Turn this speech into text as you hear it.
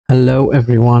Hello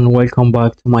everyone, welcome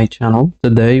back to my channel.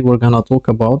 Today we're gonna talk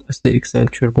about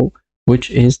SDXL-Turbo,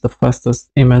 which is the fastest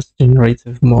image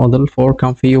generative model for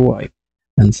Comfyui.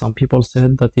 And some people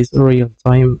said that is a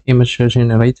real-time image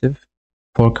generative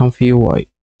for Comfyui.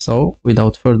 So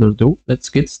without further ado, let's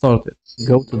get started.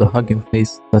 Go to the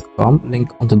huggingface.com,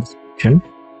 link on the description,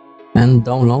 and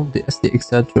download the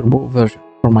SDXL-Turbo version.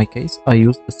 For my case, I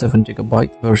used the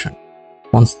 7GB version.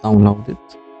 Once downloaded,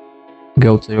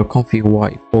 go to your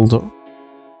Comfyui folder,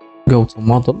 go to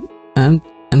model and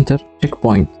enter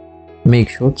checkpoint. Make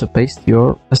sure to paste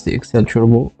your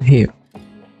SDXL-Turbo here.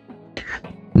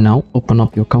 Now open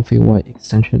up your Comfyui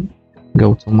extension,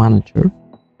 go to manager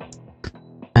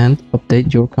and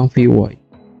update your Comfyui.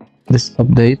 This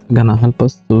update gonna help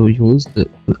us to use the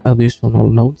additional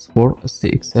nodes for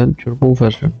SDXL-Turbo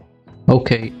version.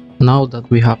 Okay, now that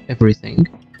we have everything,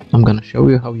 I'm gonna show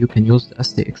you how you can use the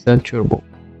SDXL-Turbo.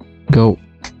 Go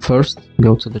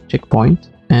to the checkpoint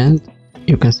and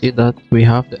you can see that we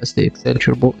have the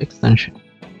SDXL-Turbo extension.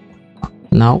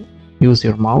 Now use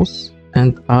your mouse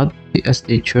and add the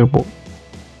SD-Turbo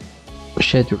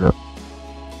scheduler.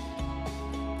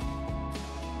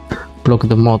 Plug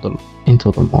the model into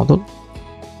the model,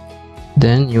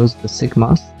 then use the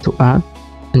Sigmas to add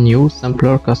a new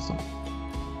sampler custom.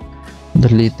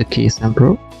 Delete the key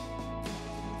sampler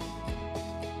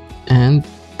and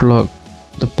plug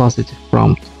the positive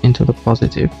prompt into the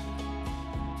positive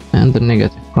and the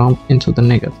negative prompt into the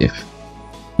negative.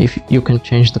 If you can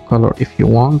change the color if you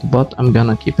want, but I'm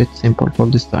gonna keep it simple for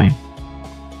this time.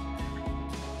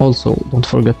 Also, don't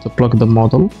forget to plug the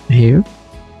model here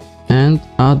and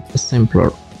add a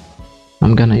sampler.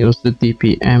 I'm gonna use the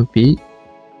DPMP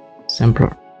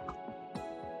sampler.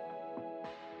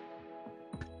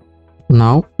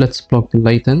 Now let's plug the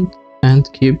latent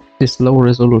and keep this low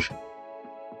resolution.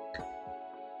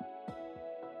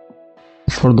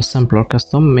 For the sampler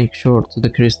custom, make sure to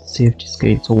decrease the CFG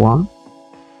scale to 1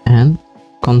 and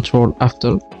Ctrl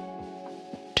after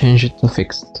change it to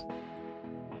fixed.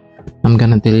 I'm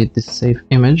gonna delete this save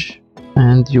image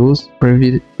and use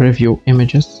preview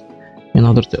images in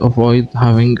order to avoid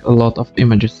having a lot of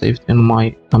images saved in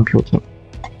my computer.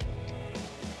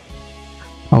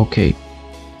 Okay.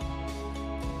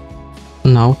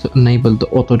 Now to enable the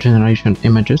auto generation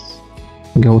images,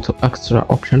 go to extra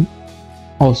option.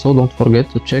 Also, don't forget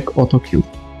to check auto queue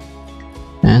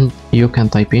and you can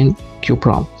type in queue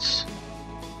prompts.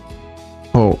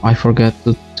 Oh, I forgot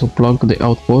to plug the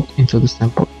output into the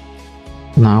sample.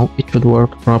 Now it should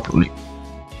work properly.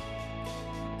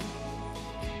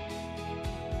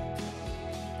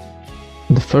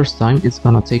 The first time it's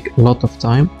gonna take a lot of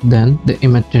time, then the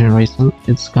image generation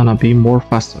it's gonna be more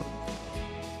faster.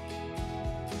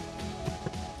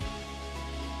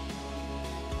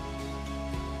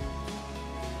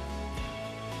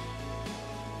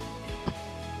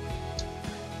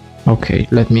 Okay,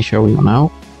 let me show you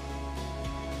now.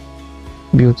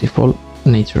 Beautiful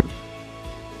nature.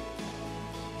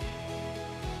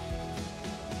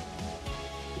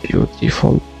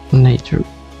 Beautiful nature.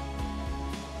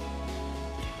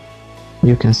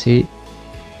 You can see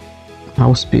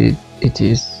how speed it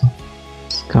is.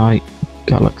 Sky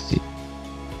galaxy.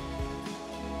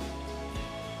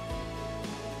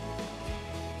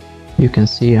 You can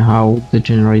see how the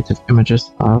generated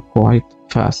images are quite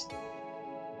fast.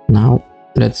 Now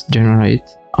let's generate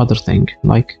other thing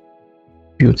like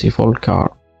beautiful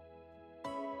car.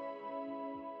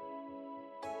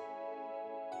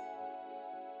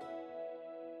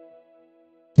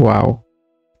 Wow,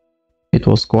 it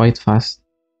was quite fast.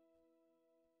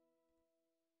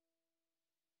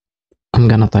 I'm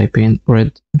gonna type in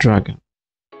red dragon.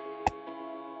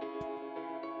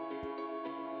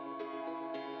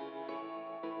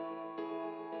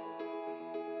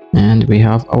 And we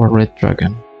have our red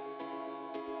dragon.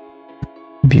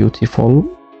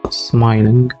 Beautiful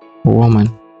smiling woman.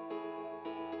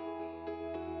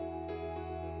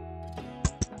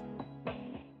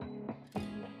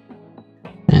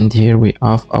 And here we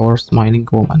have our smiling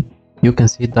woman. You can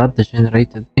see that the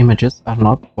generated images are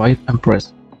not quite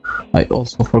impressive. I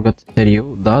also forgot to tell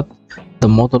you that the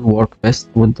model works best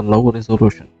with the low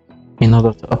resolution. In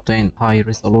order to obtain high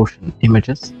resolution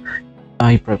images,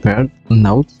 I prepared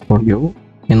nodes for you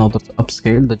in order to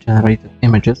upscale the generated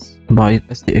images by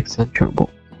SDXL-Turbo.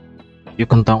 You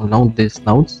can download these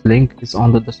nodes, link is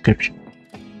on the description.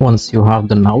 Once you have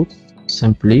the nodes,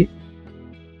 simply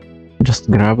just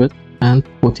grab it and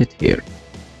put it here.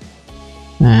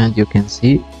 And you can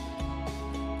see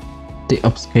the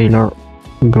upscaler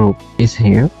group is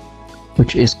here,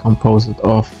 which is composed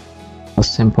of a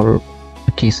simple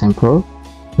key sampler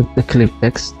with the clip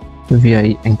text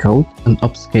VIE encode and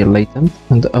upscale latent,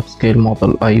 and the upscale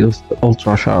model I used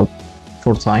ultra sharp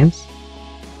 4 times,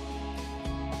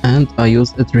 and I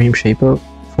used a dream shaper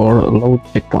for load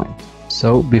checkpoint.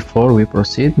 So before we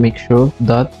proceed, make sure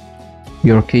that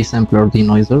your key sampler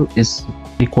denoiser is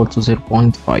equal to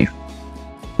 0.5.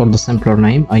 For the sampler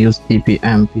name, I use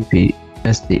TPMPPSDA,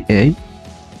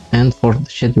 and for the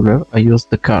scheduler, I use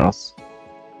the Keras.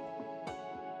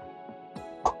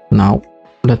 Now,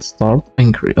 let's start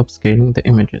upscaling the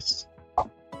images.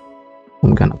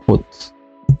 I'm gonna put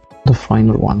the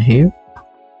final one here,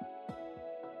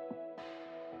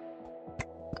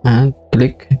 and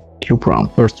click QProm.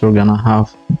 First, you're gonna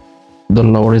have the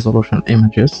low resolution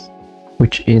images,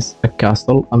 which is a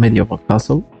castle, a medieval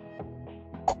castle.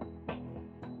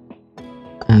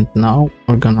 And now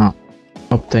we're gonna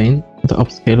obtain the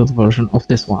upscaled version of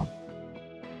this one.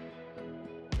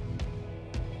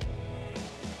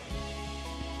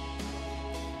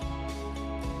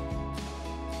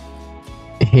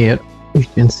 Here you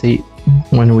can see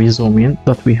when we zoom in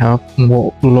that we have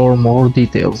more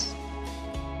details.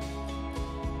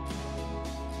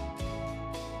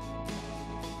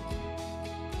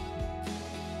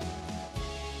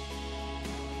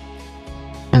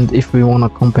 And if we want to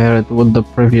compare it with the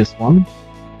previous one,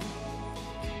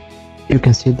 you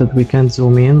can see that we can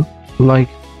zoom in like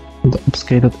the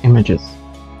upscaled images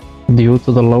due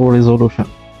to the low resolution.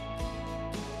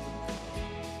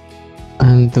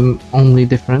 And the only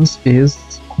difference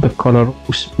is the color,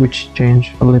 which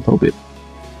change a little bit,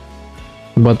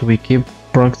 but we keep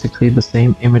practically the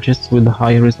same images with the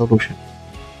high resolution.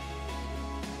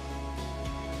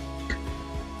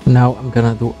 Now I'm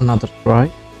gonna do another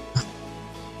try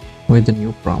with the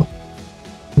new prompt.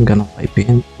 I'm gonna type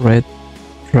in red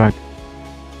dragon.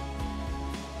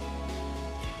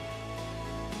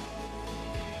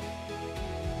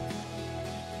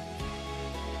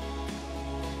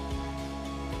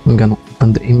 I'm gonna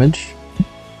open the image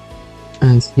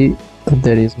and see that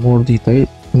there is more detail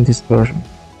in this version.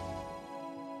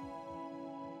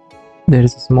 There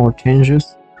is small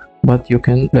changes, but you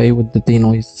can play with the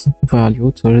denoise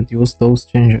value to reduce those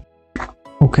changes.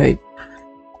 Okay,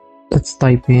 let's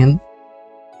type in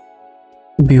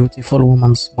beautiful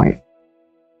woman smile.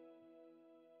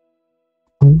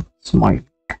 Smile.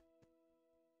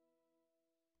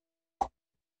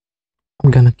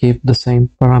 I'm gonna keep the same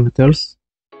parameters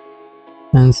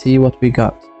and see what we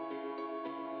got.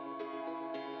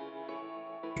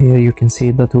 Here you can see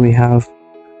that we have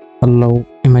a low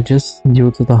images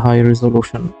due to the high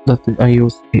resolution that I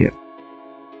used here.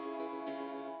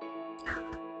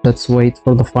 Let's wait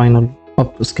for the final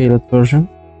upscaled version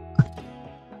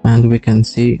and we can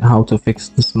see how to fix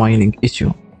the smiling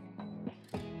issue.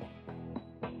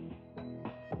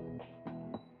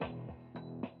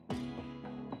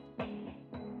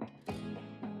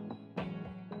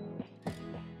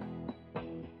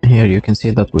 Here you can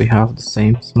see that we have the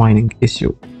same smiling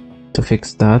issue. To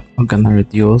fix that, I'm gonna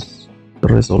reduce the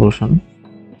resolution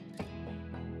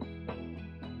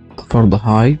for the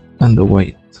height and the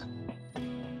weight.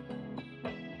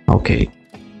 Okay,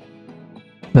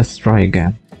 let's try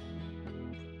again.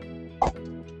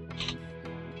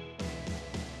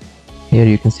 Here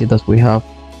you can see that we have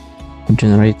a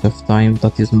generative time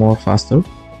that is more faster.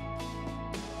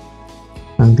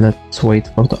 And let's wait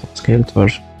for the upscaled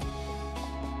version.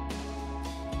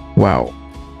 Wow.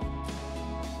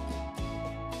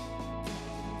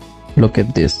 Look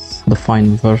at this. The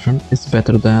final version is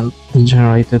better than the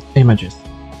generated images.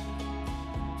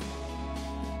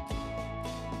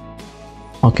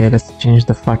 Okay, let's change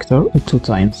the factor 2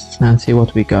 times and see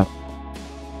what we got.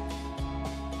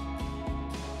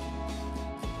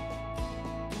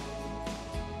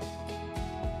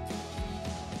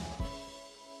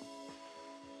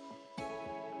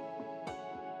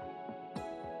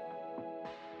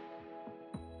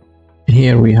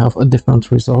 Here we have a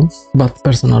different results, but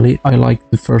personally I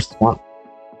like the first one.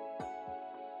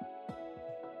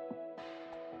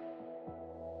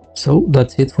 So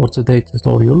that's it for today's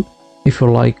tutorial. If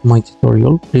you like my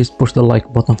tutorial, please push the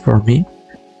like button for me.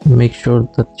 Make sure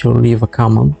that you leave a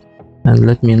comment and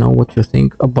let me know what you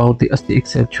think about the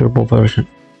SDXL-Turbo version.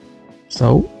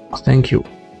 So, thank you.